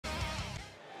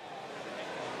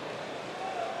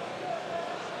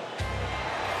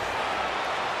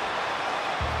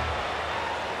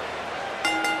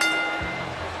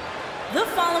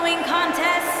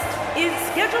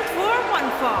scheduled for one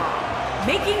fall,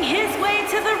 making his way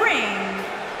to the ring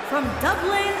from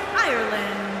Dublin,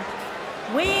 Ireland,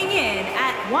 weighing in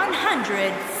at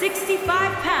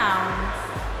 165 pounds,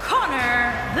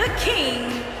 Conor the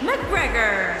King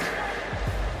McGregor.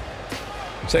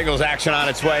 Singles action on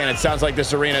its way, and it sounds like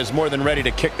this arena is more than ready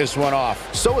to kick this one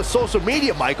off. So is social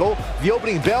media, Michael. The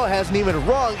opening bell hasn't even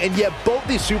rung, and yet both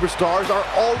these superstars are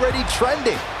already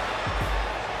trending.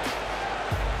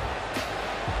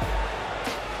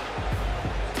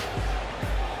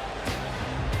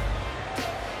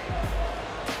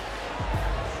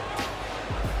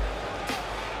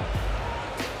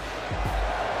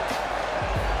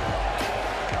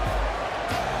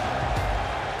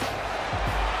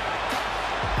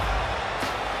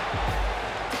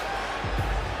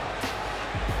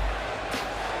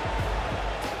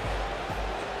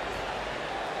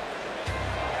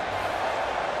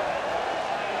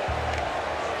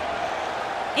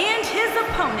 And his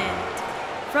opponent,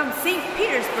 from St.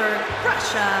 Petersburg,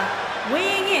 Russia,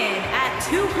 weighing in at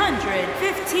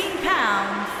 215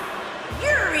 pounds,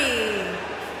 Yuri.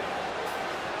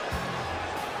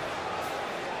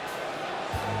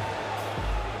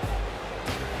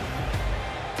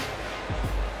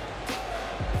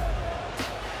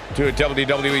 Two of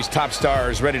WWE's top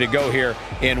stars ready to go here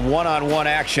in one-on-one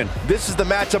action. This is the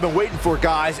match I've been waiting for,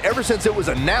 guys. Ever since it was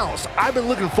announced, I've been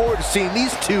looking forward to seeing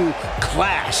these two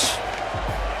clash.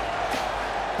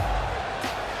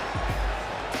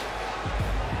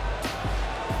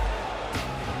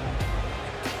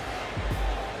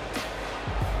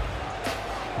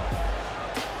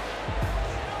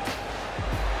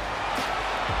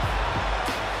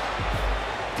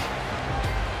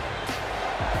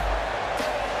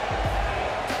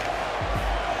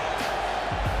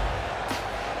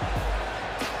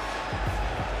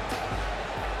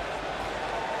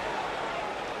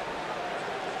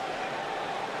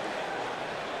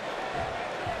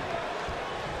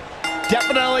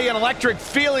 Definitely an electric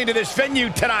feeling to this venue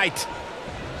tonight.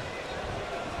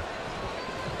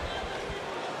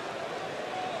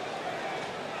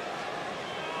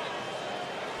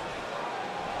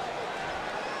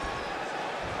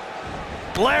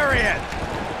 Lariat.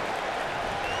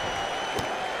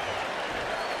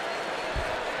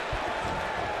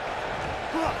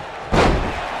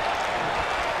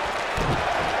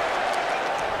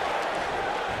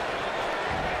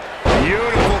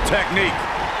 Beautiful technique.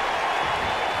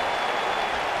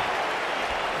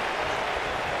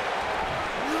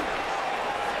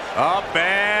 Up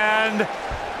and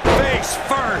face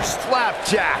first.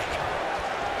 Flapjack.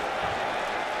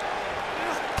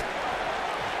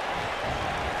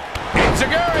 It's a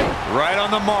good. Right on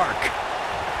the mark.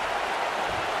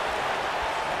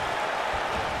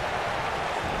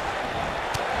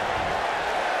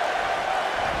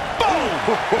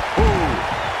 Boom!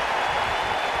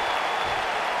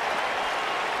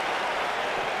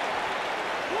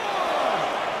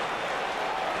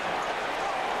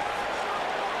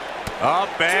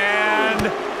 Up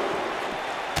and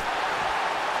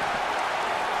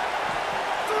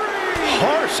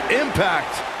harsh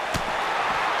impact.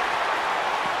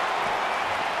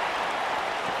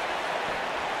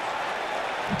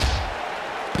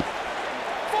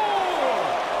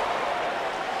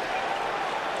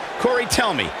 Corey,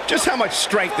 tell me, just how much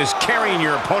strength does carrying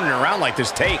your opponent around like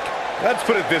this take? Let's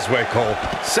put it this way, Cole.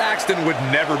 Saxton would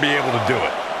never be able to do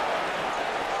it.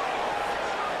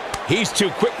 He's too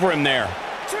quick for him there.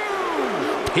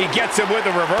 He gets him with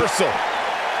a reversal.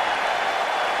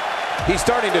 He's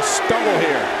starting to stumble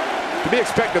here. To be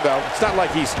expected, though. It's not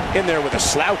like he's in there with a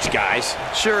slouch, guys.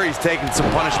 Sure, he's taking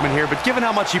some punishment here, but given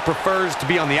how much he prefers to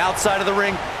be on the outside of the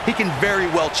ring, he can very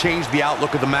well change the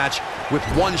outlook of the match with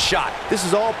one shot. This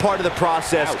is all part of the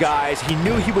process, guys. He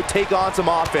knew he would take on some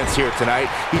offense here tonight.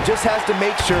 He just has to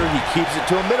make sure he keeps it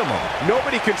to a minimum.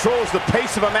 Nobody controls the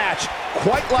pace of a match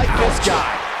quite like this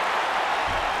guy.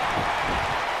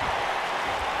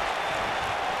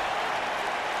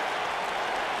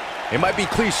 It might be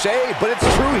cliche, but it's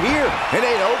true here. It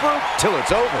ain't over till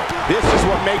it's over. This is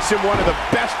what makes him one of the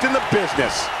best in the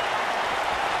business.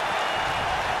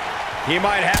 He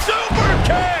might have super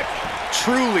kick.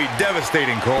 Truly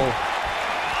devastating, Cole.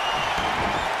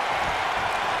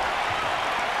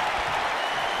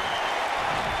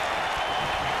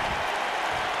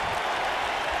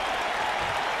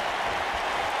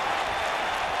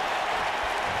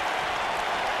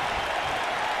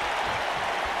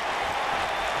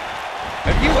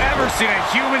 Have you ever seen a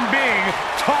human being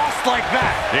tossed like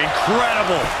that?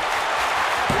 Incredible.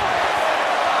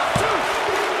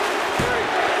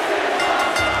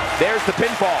 There's the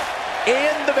pinfall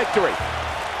and the victory.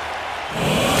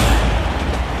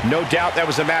 No doubt that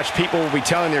was a match people will be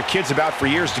telling their kids about for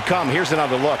years to come. Here's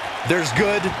another look. There's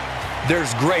good,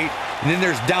 there's great, and then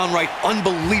there's downright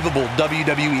unbelievable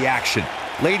WWE action.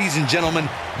 Ladies and gentlemen,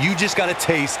 you just got a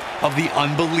taste of the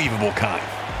unbelievable kind.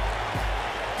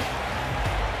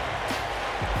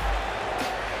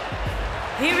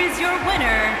 Here is your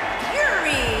winner,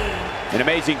 Yuri. An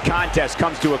amazing contest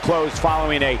comes to a close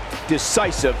following a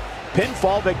decisive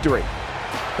pinfall victory.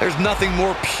 There's nothing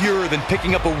more pure than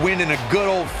picking up a win in a good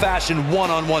old-fashioned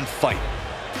one-on-one fight.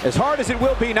 As hard as it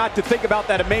will be not to think about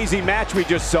that amazing match we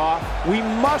just saw, we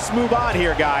must move on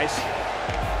here, guys.